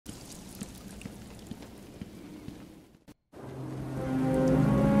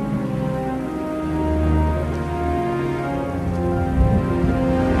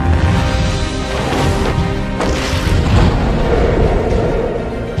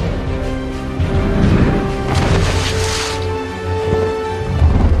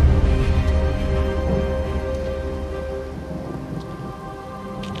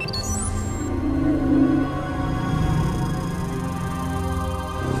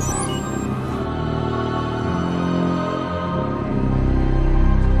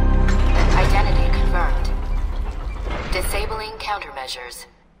measures.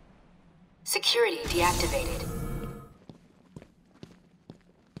 Security deactivated.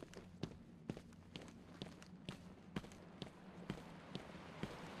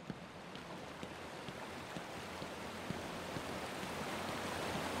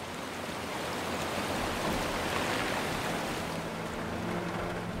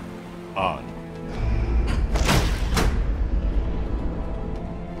 On.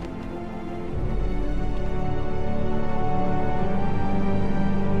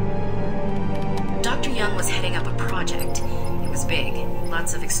 Dr. Young was heading up a project. It was big,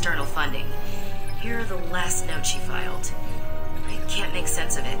 lots of external funding. Here are the last notes she filed. I can't make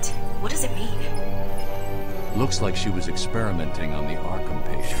sense of it. What does it mean? Looks like she was experimenting on the Arkham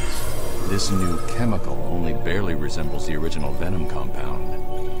patients. This new chemical only barely resembles the original venom compound.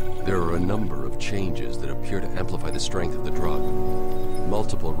 There are a number of changes that appear to amplify the strength of the drug.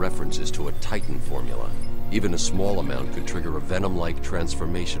 Multiple references to a Titan formula. Even a small amount could trigger a venom-like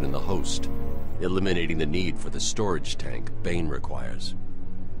transformation in the host, eliminating the need for the storage tank Bane requires.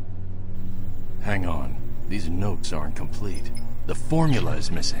 Hang on. These notes aren't complete. The formula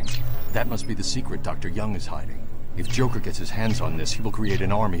is missing. That must be the secret Dr. Young is hiding. If Joker gets his hands on this, he will create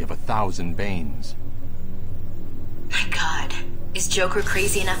an army of 1,000 Banes. My God. Is Joker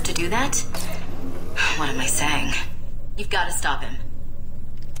crazy enough to do that? What am I saying? You've got to stop him.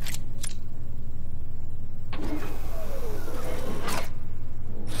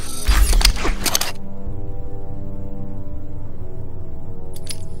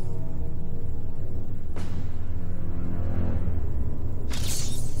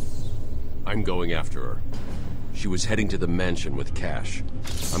 I'm going after her. She was heading to the mansion with cash.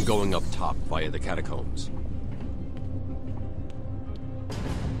 I'm going up top via the catacombs.